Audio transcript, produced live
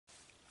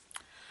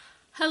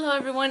Hello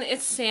everyone,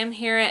 it's Sam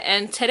here,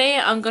 and today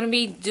I'm going to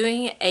be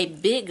doing a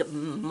big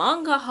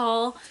manga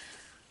haul.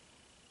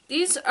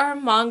 These are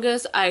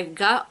mangas I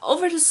got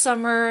over the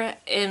summer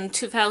in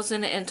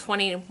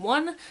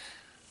 2021.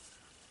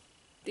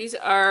 These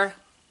are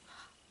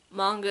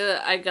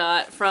manga I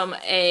got from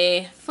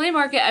a flea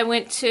market I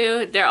went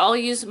to. They're all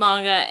used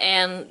manga,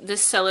 and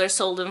this seller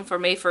sold them for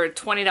me for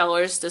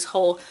 $20, this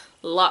whole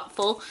lot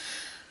full.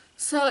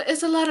 So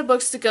it's a lot of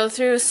books to go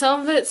through.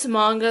 Some of it's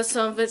manga,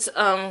 some of it's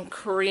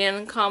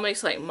Korean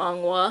comics like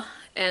manhwa,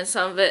 and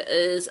some of it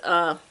is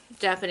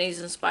Japanese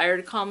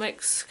inspired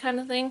comics kind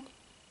of thing.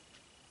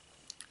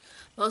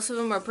 Most of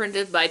them are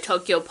printed by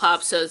Tokyo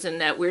Pop, so it's in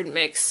that weird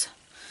mix.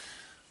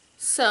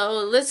 So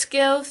let's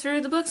go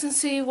through the books and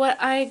see what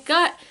I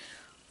got.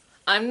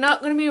 I'm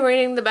not going to be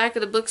reading the back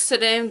of the books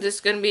today. I'm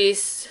just going to be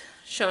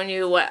showing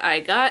you what I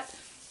got.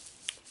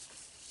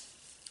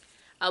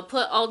 I'll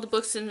put all the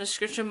books in the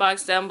description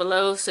box down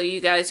below so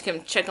you guys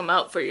can check them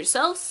out for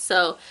yourselves.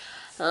 So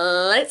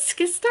let's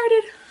get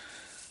started.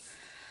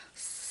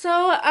 So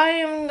I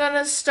am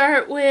gonna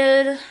start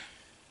with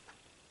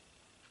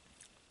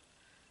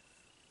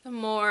the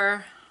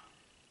more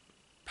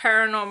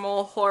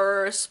paranormal,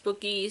 horror,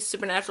 spooky,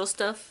 supernatural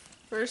stuff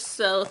first.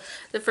 So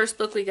the first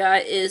book we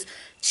got is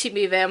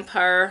Chibi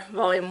Vampire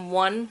Volume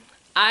 1.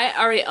 I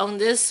already own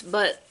this,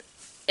 but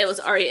it was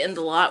already in the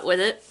lot with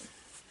it.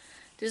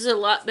 This is a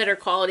lot better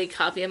quality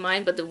copy of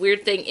mine, but the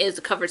weird thing is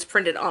the cover's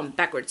printed on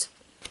backwards.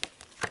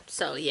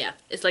 So yeah,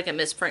 it's like a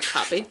misprint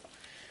copy.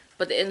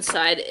 But the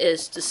inside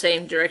is the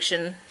same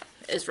direction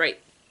as right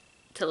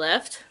to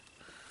left.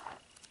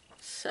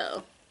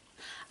 So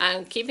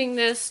I'm keeping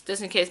this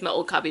just in case my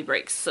old copy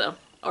breaks, so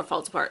or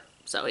falls apart.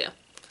 So yeah,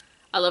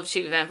 I love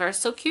Chibi Vampire,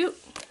 so cute.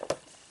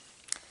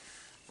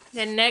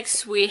 Then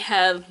next we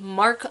have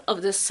Mark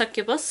of the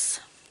Succubus.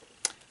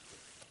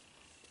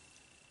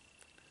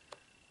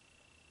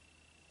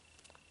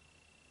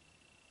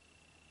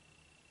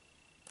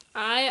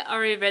 I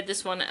already read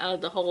this one out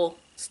of the whole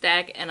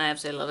stack, and I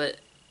absolutely love it.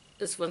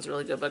 This one's a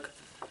really good book.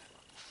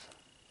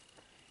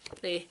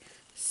 Really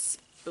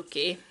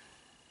spooky.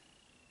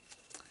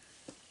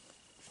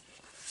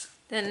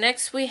 Then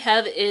next we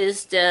have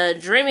is The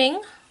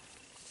Dreaming,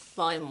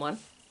 Volume 1.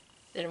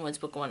 Then one's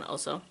book 1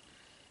 also.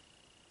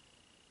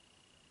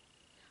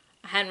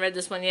 I hadn't read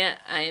this one yet.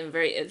 I am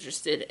very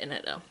interested in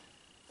it though.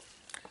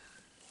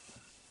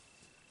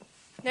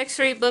 Next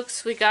 3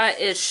 books we got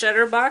is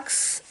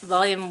Shutterbox,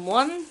 Volume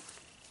 1.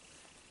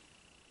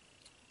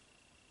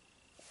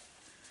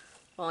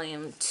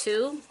 Volume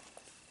 2.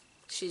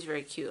 She's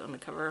very cute on the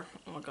cover.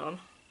 Oh my god.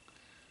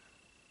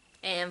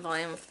 And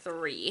Volume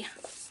 3.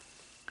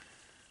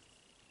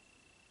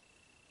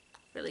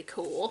 Really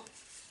cool.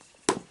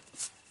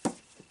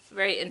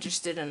 Very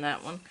interested in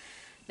that one.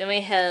 Then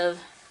we have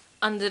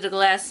Under the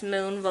Glass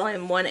Moon,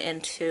 Volume 1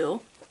 and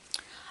 2.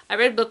 I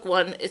read book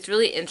 1. It's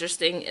really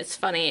interesting. It's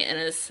funny, and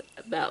it's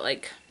about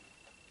like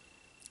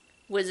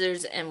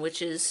wizards and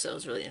witches, so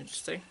it's really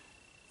interesting.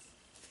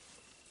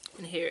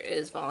 And here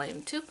is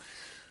Volume 2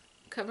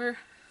 cover.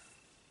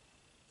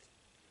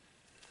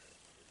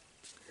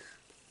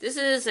 This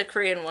is a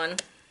Korean one,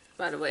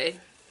 by the way.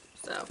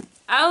 So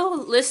I'll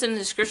list in the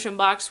description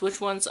box which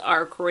ones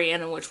are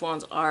Korean and which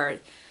ones are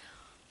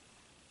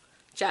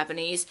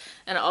Japanese,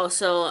 and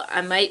also I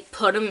might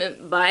put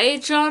them by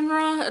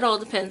genre. It all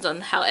depends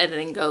on how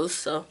editing goes.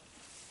 So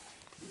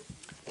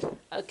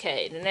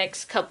okay, the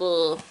next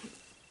couple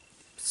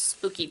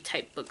spooky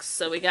type books.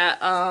 So we got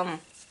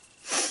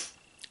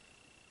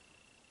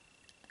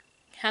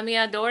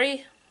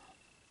Kamiyadori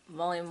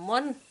Volume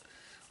 1,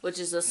 which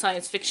is a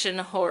science fiction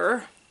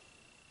horror.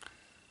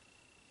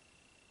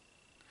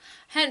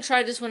 I hadn't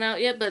tried this one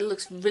out yet, but it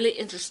looks really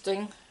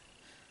interesting.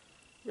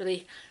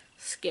 Really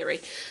scary.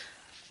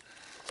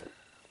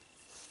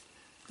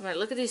 Alright,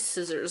 look at these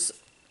scissors.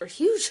 They're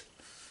huge.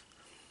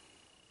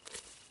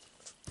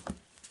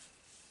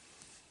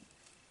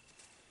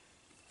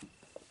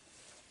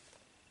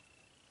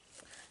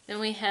 Then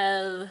we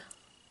have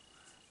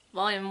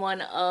Volume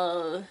 1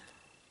 of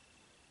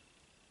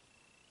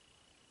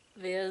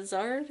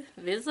Vizard?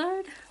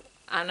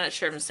 I'm not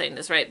sure if I'm saying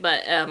this right,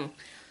 but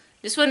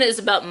this one is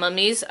about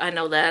mummies. I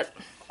know that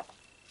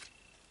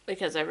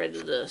because I read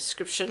the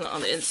description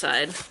on the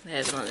inside. They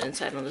have it on the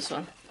inside on this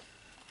one.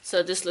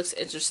 So this looks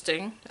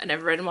interesting. I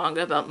never read a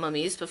manga about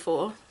mummies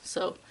before,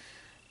 so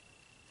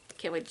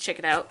can't wait to check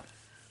it out.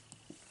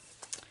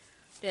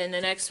 Then the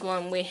next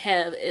one we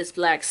have is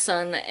Black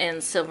Sun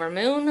and Silver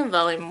Moon,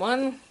 Volume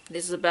 1.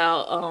 This is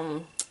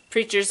about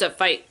preachers that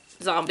fight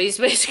zombies,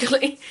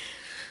 basically.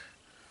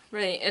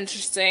 Really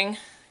interesting.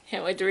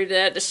 Can't wait to read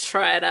that. Just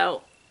try it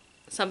out.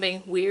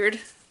 Something weird.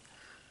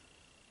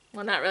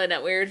 Well, not really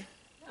that weird.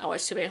 I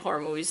watch too many horror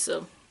movies,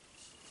 so.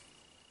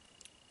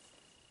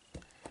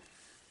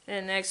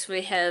 And next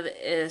we have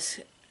is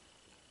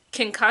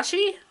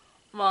Kinkashi,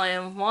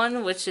 Volume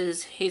 1, which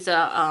is, he's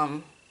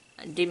a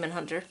demon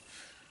hunter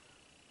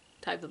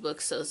type of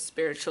book, so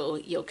spiritual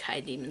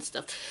yokai demon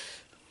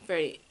stuff.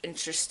 Very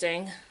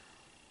interesting.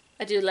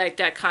 I do like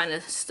that kind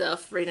of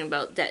stuff, reading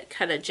about that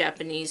kind of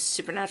Japanese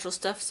supernatural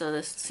stuff, so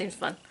this seems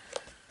fun.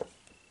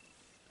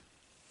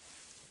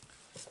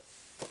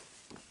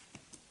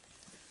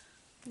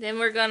 Then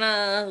we're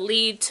gonna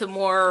lead to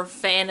more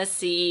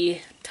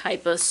fantasy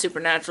type of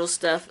supernatural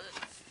stuff.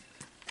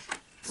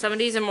 Some of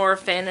these are more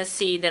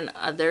fantasy than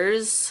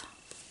others,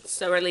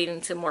 so we're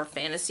leading to more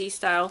fantasy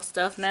style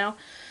stuff now.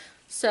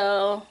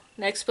 So,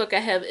 next book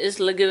I have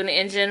is Lagoon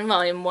Engine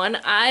Volume 1.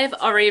 I've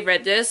already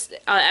read this.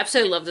 I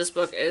absolutely love this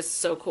book. It's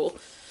so cool.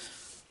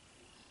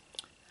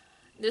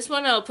 This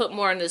one I'll put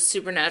more on the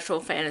supernatural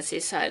fantasy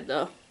side,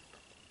 though.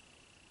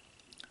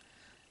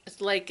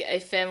 It's like a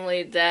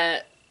family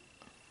that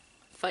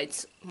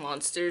fights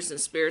monsters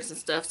and spirits and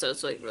stuff, so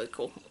it's like really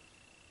cool.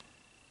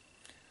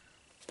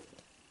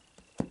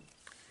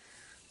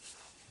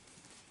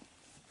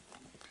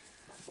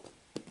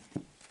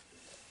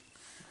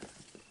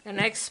 The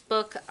next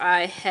book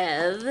I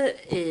have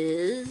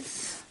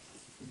is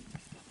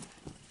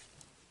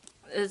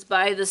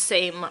by the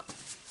same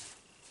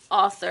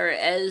author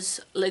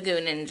as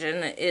Lagoon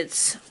Engine.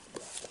 It's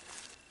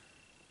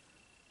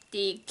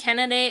The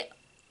Candidate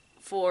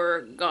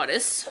for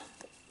Goddess.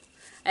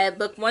 I have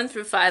book 1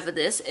 through 5 of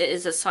this. It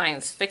is a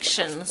science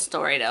fiction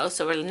story though,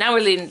 so we're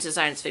leading to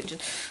science fiction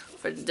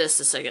for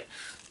just a second.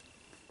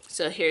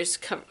 So here's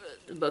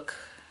book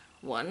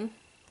 1.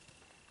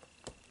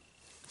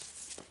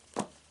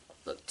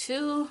 Book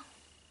 2.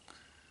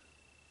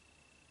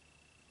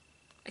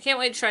 I can't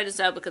wait to try this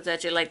out because I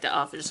actually like the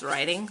author's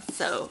writing,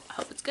 so I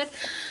hope it's good.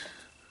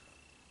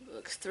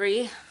 Book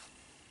 3.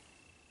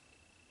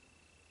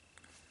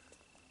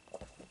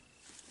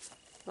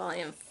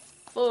 Volume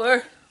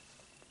 4.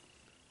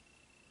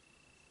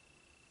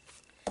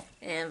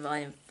 And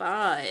Volume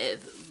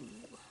 5.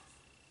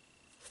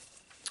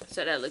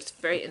 So that looks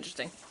very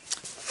interesting.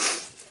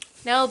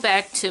 Now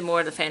back to more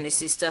of the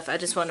fantasy stuff. I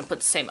just want to put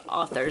the same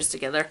authors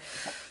together.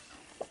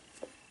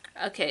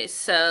 Okay,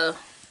 so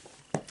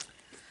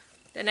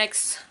the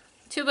next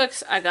 2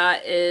 books I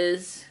got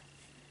is,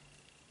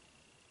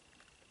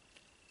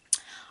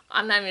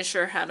 I'm not even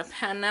sure how to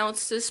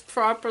pronounce this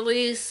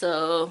properly,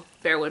 so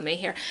bear with me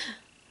here.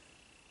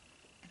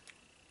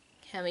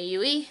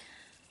 Kamiyadori,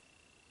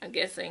 I'm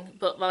guessing,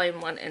 book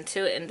volume 1 and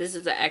 2, and this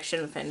is the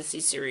action fantasy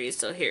series,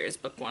 so here is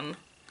book 1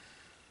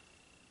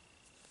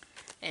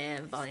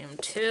 and volume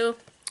 2.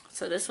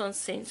 So this one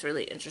seems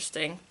really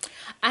interesting.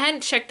 I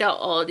hadn't checked out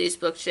all of these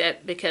books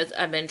yet because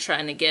I've been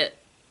trying to get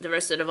the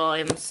rest of the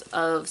volumes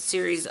of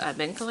series I've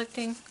been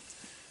collecting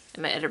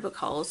in my editor book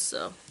hauls,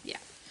 so yeah.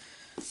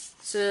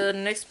 So the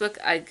next book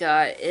I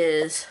got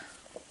is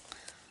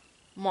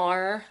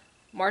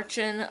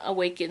Marchin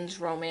Awakens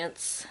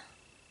Romance.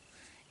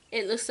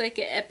 It looks like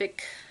an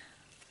epic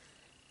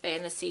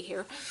fantasy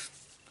here.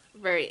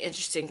 Very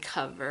interesting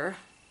cover.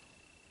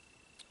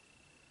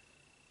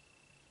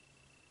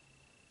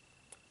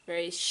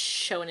 Very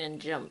Shonen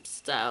Jump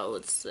style, I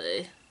would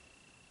say,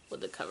 with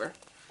the cover.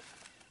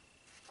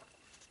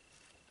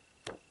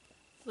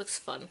 Looks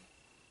fun.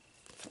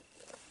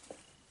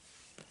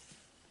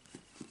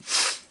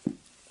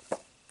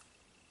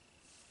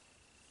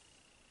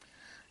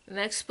 The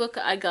next book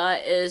I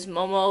got is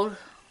Momo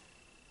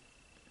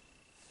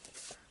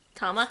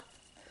Tama,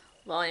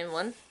 Volume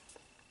 1.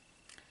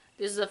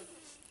 This is a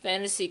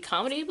fantasy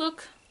comedy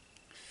book.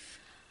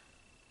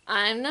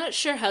 I'm not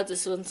sure how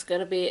this one's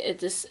gonna be.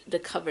 The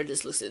cover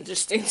just looks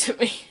interesting to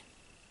me.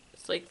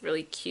 It's like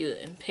really cute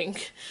and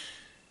pink.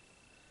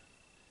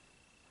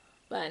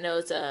 But I know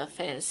it's a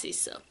fantasy,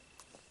 so.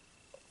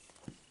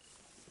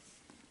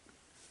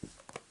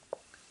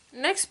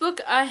 Next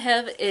book I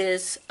have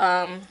is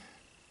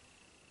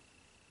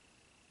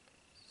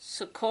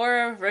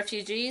Sakura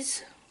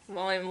Refugees,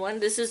 Volume 1.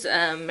 This is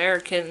an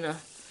American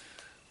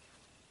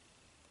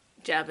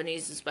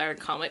Japanese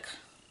inspired comic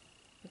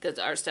because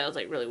the art style is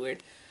like really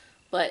weird.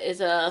 But it's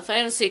a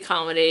fantasy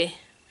comedy.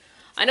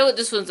 I know what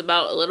this one's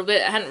about a little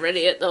bit. I hadn't read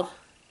it yet though.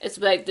 It's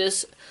like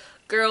this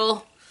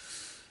girl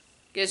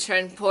gets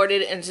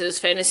transported into this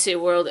fantasy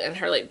world and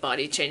her like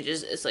body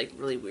changes. It's like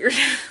really weird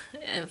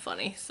and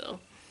funny.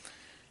 So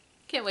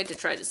can't wait to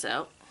try this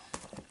out.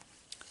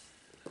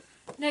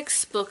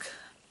 Next book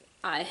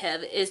I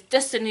have is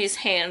Destiny's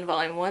Hand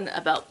Volume 1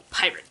 about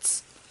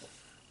pirates.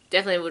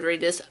 Definitely would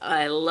read this.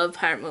 I love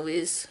pirate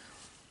movies.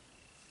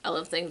 I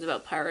love things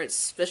about pirates,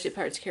 especially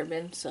Pirates of the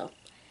Caribbean, so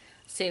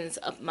seems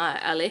up my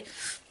alley.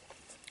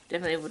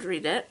 Definitely would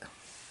read that.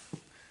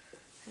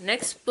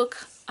 Next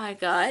book I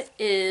got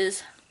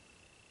is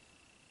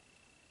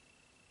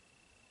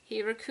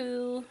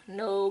Hiraku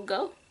no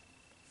Go.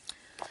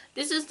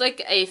 This is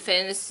like a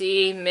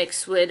fantasy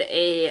mixed with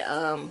a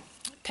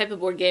type of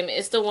board game.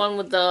 It's the one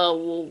with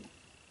the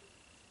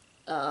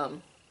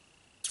trying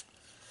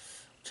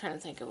to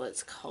think of what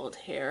it's called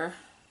here.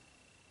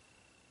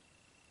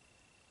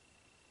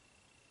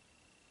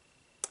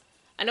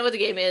 I know what the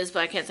game is, but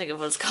I can't think of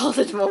what it's called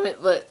at the moment.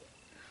 But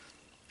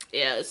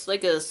yeah, it's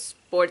like a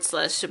sports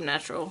 /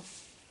 supernatural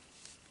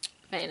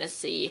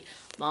fantasy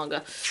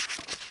manga.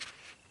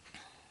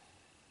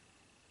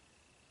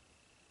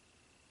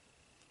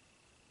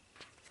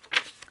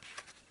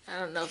 I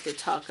don't know if they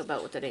talk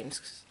about what the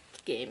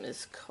game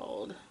is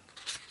called.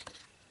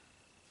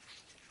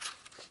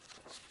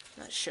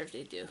 Not sure if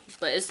they do,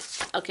 but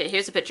it's okay.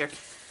 Here's a picture.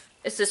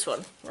 It's this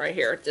one right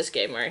here. This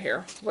game right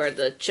here, where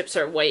the chips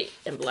are white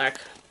and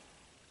black.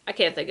 I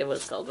can't think of what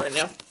it's called right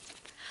now.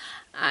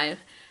 I'm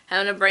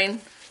having a brain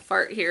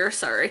fart here.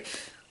 Sorry,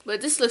 but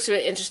this looks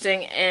really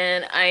interesting,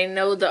 and I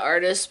know the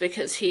artist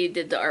because he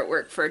did the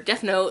artwork for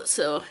Death Note.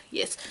 So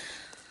yes.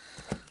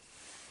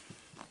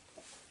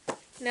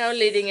 Now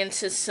leading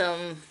into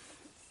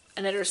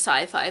another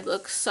sci-fi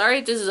book.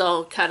 Sorry, this is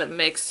all kind of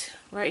mixed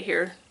right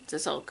here.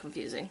 This is all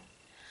confusing.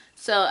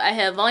 So I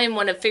have volume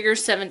 1 of Figure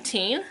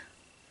 17,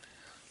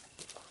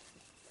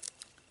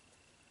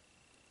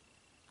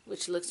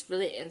 which looks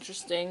really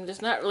interesting.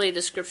 There's not really a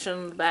description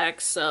on the back,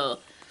 so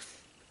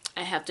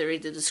I have to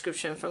read the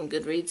description from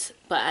Goodreads.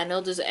 But I know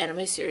there's an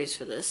anime series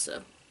for this,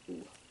 so.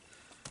 Ooh.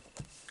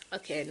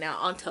 Okay, now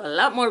on to a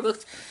lot more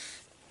books.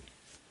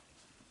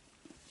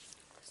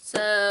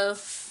 So,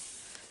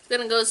 it's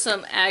gonna go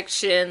some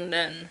action,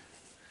 then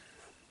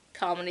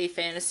comedy,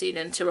 fantasy,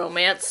 then to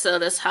romance. So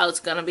that's how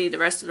it's gonna be the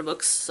rest of the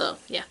books. So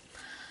yeah.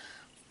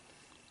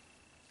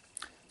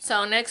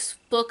 So next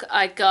book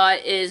I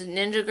got is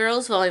Ninja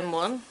Girls Volume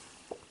 1.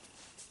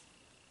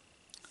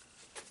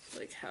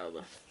 Like how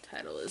the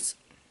title is.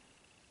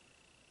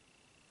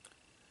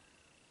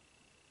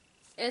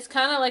 It's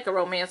kind of like a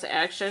romance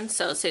action,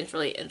 so it seems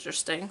really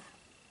interesting.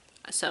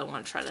 So I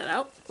want to try that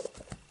out.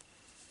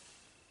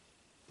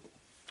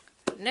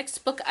 Next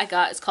book I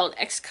got is called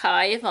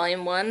X-Kai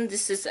Volume 1.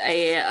 This is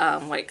a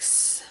like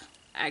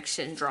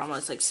action drama.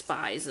 It's like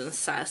spies and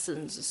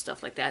assassins and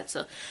stuff like that.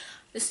 So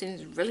this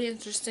seems really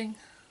interesting.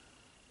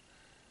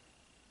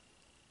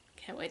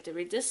 Can't wait to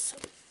read this.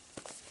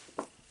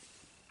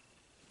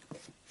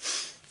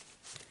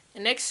 The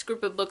next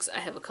group of books I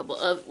have a couple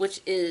of,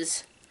 which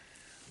is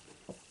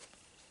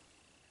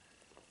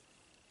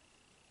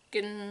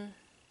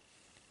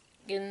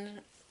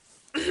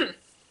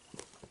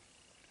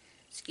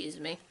excuse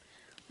me.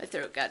 My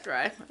throat got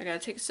dry. I gotta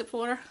take a sip of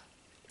water.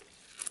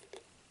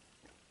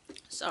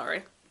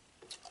 Sorry.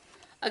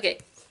 Okay.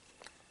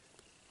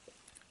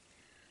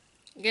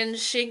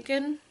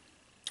 Genshiken.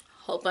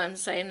 Hope I'm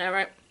saying that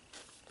right.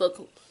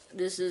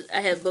 I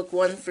have book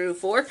 1 through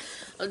 4.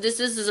 This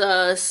is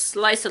a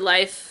slice of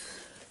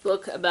life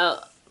book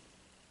about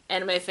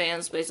anime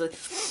fans, basically,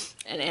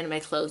 and anime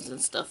clothes and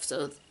stuff.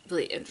 So it's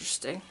really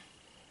interesting.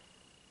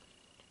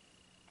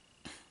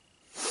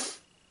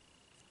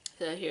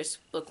 So here's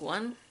book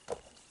 1.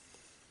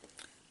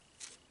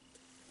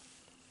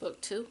 Book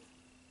 2,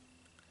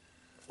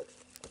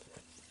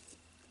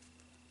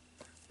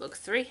 book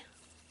 3,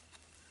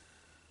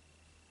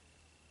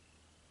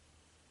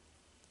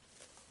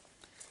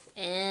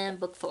 and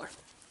book 4.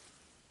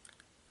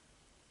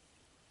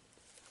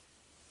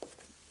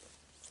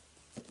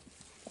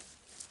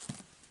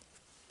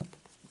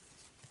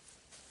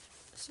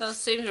 So it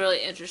seems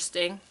really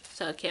interesting,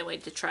 so I can't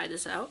wait to try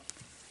this out.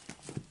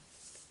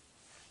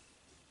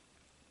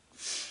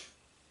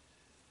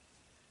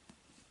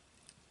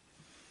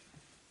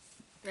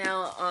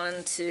 Now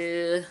on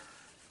to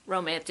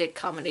romantic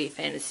comedy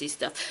fantasy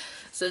stuff.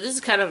 So this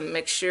is kind of a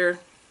mixture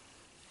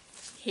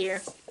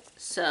here.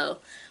 So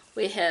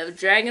we have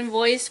Dragon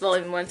Voice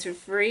Volume 1 through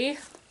 3.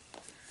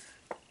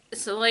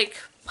 It's like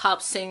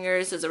pop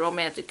singers. It's a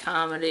romantic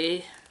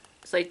comedy.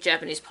 It's like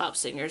Japanese pop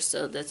singers,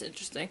 so that's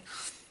interesting.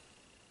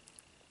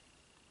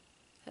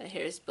 So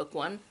here's book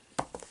 1.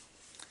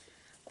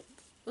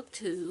 Book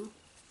 2.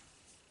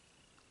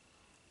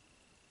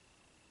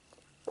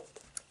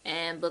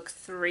 And book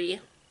 3.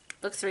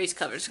 Book 3's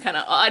cover is kind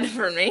of odd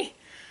for me.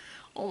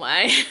 Oh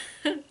my.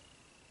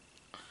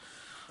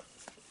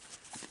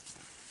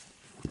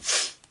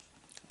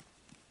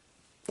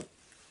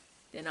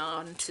 Then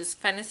on to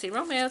fantasy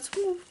romance.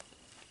 Woo.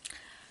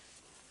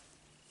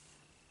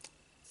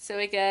 So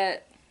we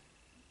got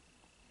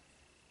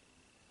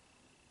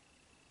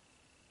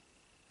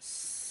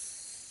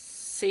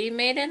Sea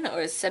Maiden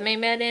or Semi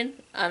Maiden.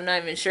 I'm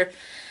not even sure.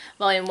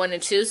 Volume 1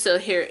 and 2. So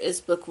here is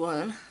book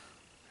 1.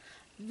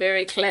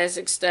 Very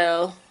classic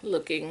style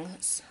looking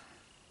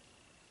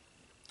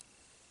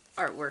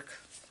artwork,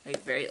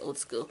 like very old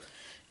school.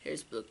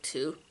 Here's book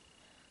 2.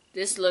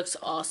 This looks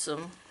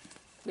awesome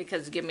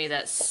because it gives me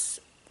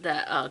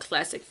that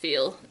classic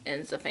feel,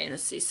 and it's a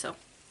fantasy. So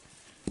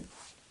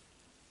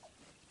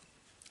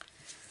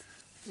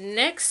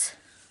next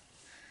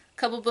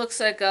couple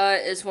books I got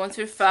is 1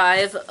 through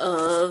 5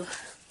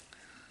 of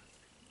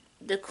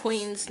The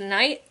Queen's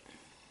Knight.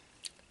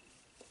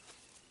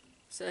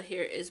 So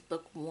here is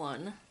book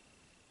 1.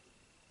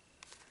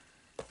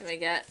 And we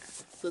got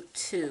book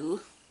 2.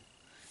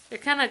 They're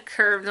kind of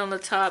curved on the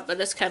top, but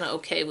that's kind of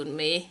okay with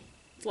me.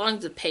 As long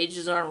as the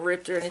pages aren't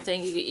ripped or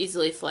anything, you can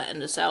easily flatten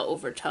this out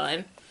over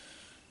time.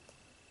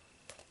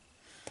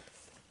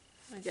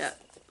 I got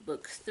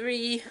book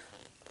 3.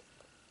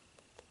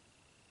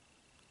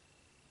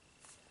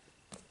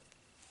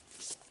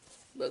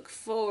 Book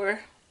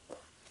 4.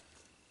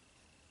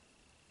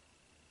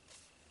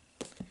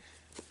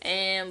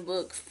 And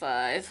book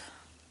 5.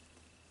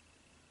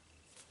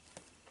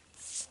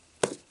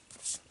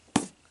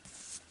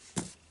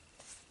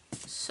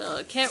 So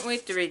I can't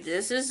wait to read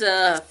this. This is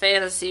a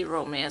fantasy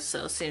romance,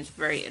 so it seems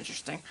very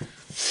interesting.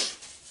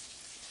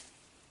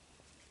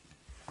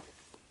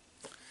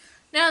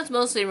 Now it's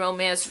mostly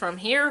romance from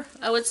here,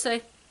 I would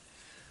say.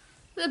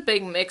 The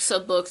big mix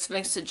of books,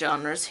 mix of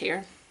genres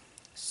here.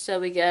 So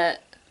we got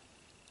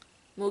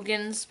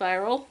Mugen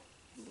Spiral,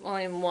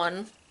 Volume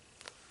 1.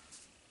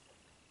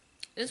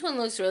 This one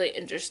looks really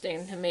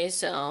interesting to me,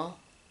 so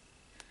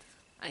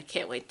I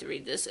can't wait to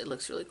read this. It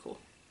looks really cool.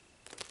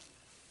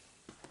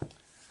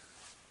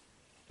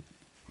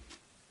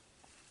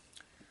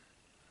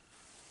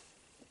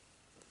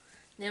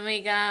 Then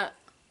we got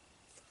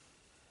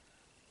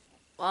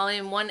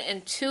Volume 1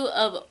 and 2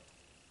 of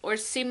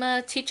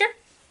Orsima Teacher.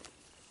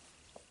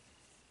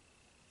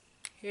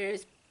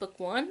 Here's Book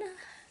 1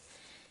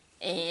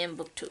 and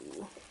Book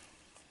 2.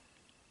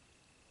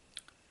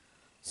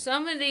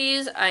 Some of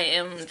these I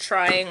am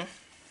trying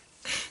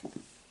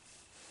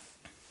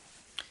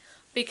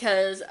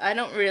because I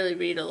don't really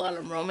read a lot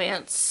of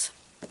romance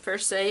per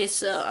se,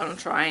 so I'm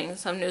trying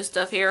some new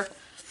stuff here.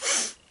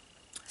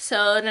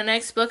 So the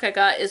next book I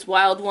got is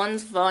Wild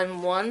Ones,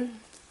 Volume 1.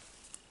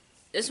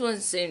 This one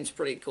seems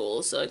pretty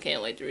cool, so I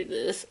can't wait to read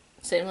this.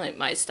 Seems like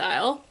my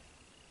style.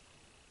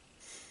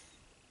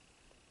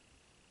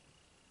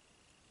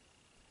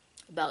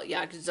 About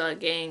Yakuza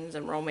gangs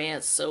and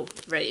romance, so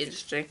very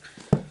interesting.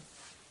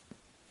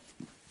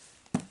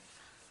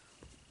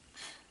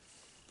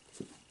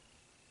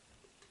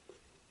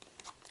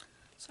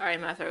 Sorry,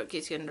 my throat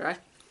keeps getting dry.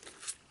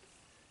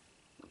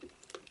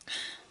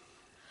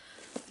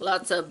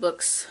 Lots of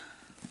books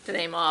to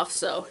name off,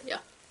 so yeah.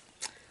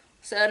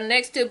 So the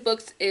next two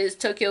books is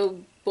Tokyo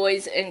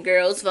Boys and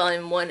Girls,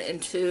 Volume 1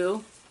 and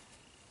 2.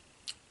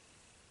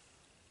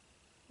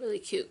 Really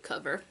cute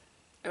cover.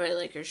 I really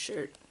like her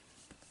shirt.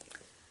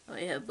 Oh,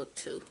 I have Book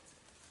 2.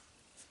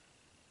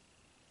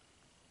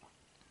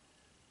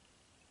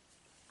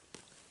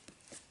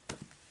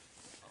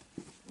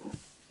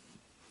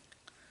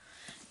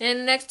 And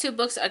the next two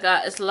books I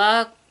got is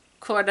La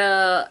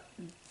Corda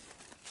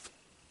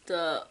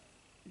de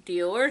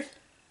Dior.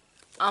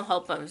 I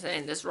hope I'm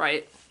saying this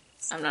right.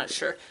 I'm not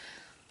sure.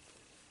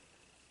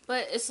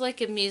 But it's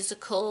like a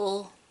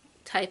musical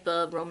type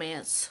of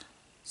romance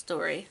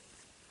story.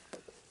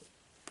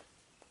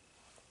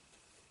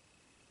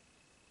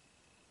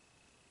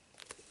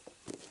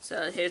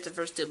 So here's the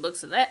first two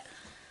books of that.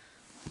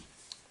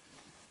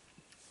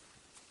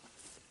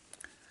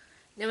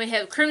 Then we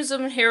have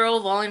Crimson Hero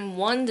Volume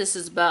 1. This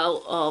is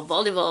about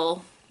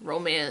volleyball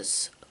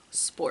romance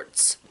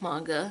sports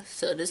manga.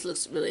 So this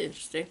looks really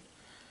interesting.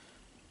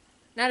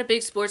 Not a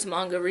big sports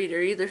manga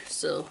reader either,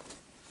 so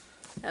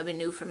that'll be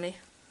new for me.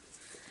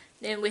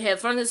 Then we have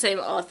from the same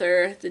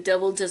author, The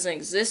Devil Doesn't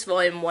Exist,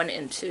 Volume 1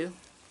 and 2.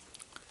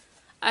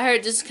 I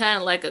heard this is kind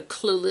of like a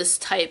Clueless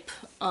type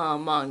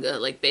manga,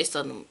 like based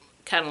on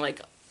kind of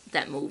like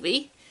that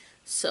movie.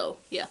 So,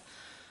 yeah.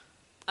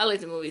 I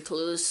like the movie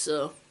Clueless,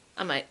 so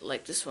I might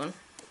like this one.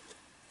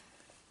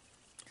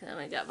 Then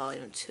I got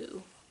Volume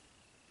 2.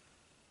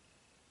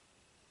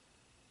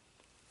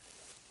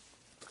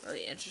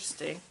 Really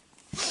interesting.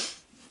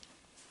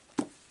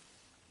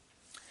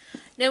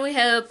 Then we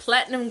have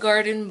Platinum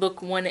Garden,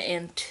 Book 1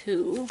 and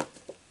 2.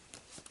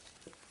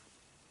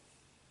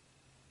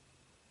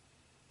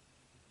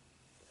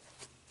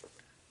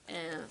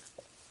 And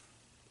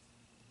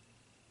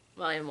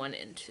Volume 1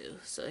 and 2.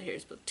 So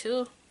here's Book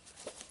 2.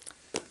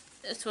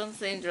 This one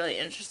seems really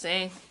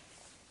interesting.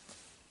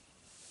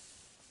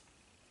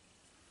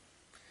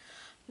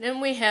 Then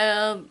we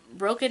have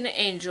Broken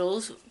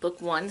Angels, Book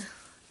 1.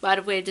 By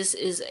the way, this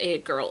is a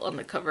girl on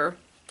the cover.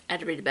 I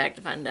had to read the back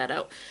to find that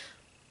out.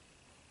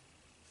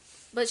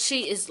 But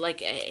she is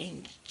like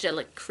an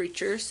angelic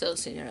creature, so it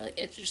seems really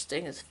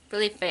interesting. It's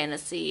really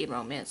fantasy,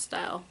 romance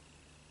style.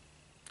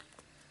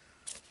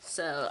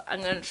 So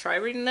I'm going to try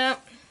reading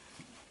that.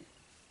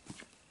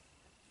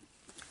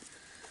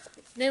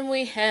 Then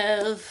we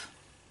have,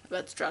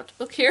 about to drop the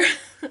book here,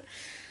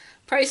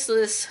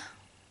 Priceless,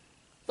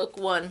 Book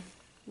 1,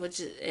 which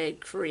is a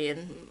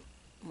Korean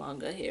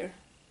manga here.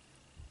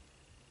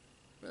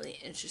 Really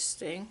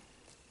interesting.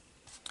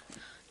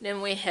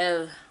 Then we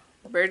have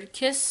Bird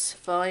Kiss,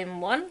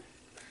 Volume 1,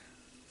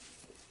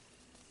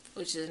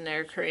 which is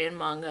another Korean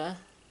manga.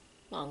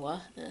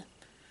 Yeah.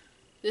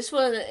 This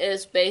one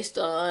is based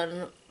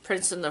on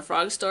Prince and the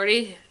Frog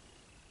story.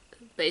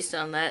 Based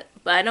on that.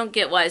 But I don't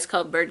get why it's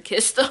called Bird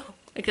Kiss, though.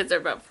 Because they're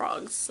about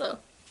frogs, so.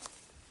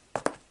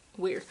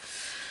 Weird.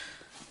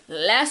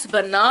 Last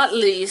but not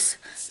least,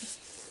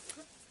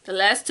 the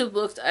last two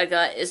books I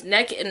got is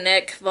Neck and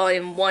Neck,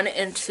 Volume 1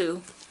 and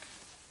 2,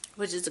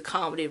 which is a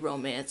comedy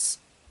romance.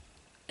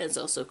 It's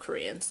also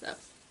Korean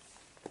stuff.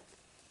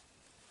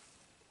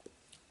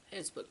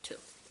 Here's Book 2.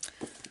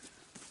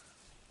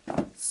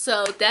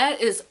 So that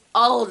is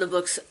all the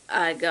books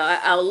I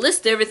got. I'll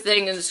list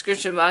everything in the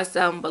description box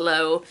down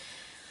below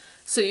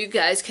so you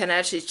guys can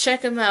actually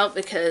check them out,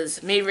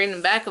 because me reading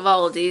the back of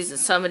all of these, and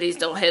some of these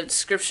don't have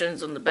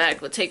descriptions on the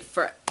back, would take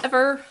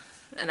forever.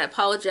 and I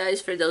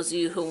apologize for those of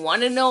you who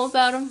want to know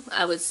about them.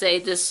 I would say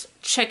just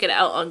check it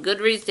out on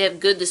Goodreads. They have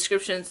good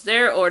descriptions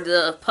there, or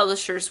the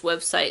publisher's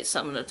website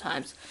some of the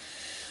times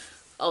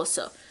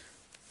also.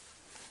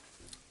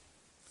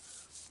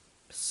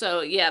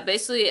 So yeah,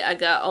 basically I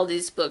got all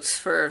these books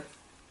for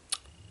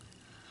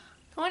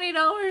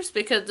 $20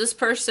 because this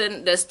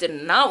person just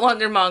did not want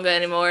their manga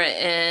anymore,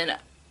 and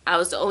I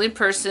was the only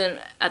person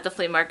at the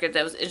flea market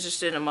that was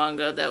interested in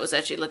manga that was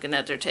actually looking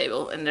at their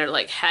table, and they're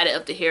like had it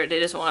up to here. They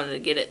just wanted to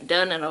get it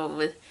done and over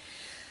with.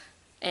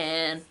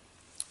 And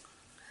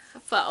I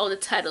thought all the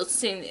titles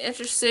seemed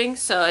interesting,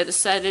 so I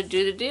decided to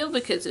do the deal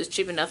because it was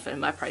cheap enough in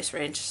my price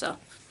range. So,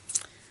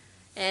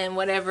 and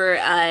whatever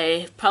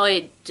I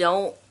probably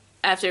don't,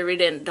 after I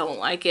read it and don't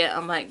like it, I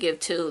might give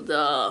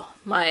to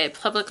my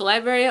public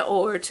library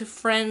or to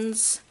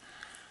friends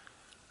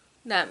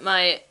that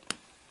might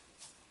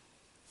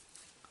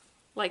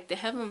like to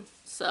have them.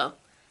 So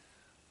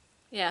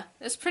yeah,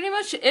 that's pretty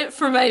much it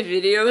for my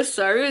video.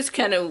 Sorry it was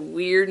kind of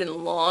weird and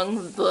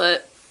long,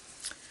 but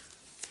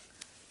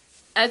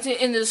at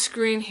the end of the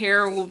screen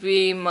here will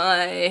be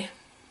my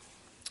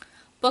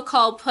book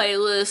haul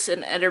playlist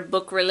and other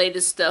book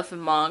related stuff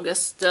and manga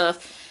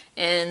stuff,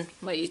 and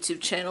my YouTube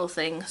channel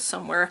thing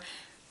somewhere.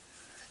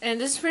 And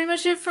this is pretty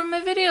much it from my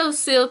video.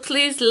 So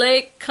please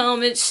like,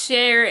 comment,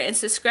 share, and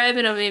subscribe,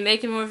 and I'll be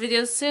making more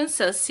videos soon.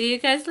 So see you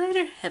guys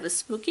later. Have a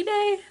spooky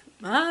day.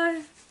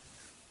 Bye.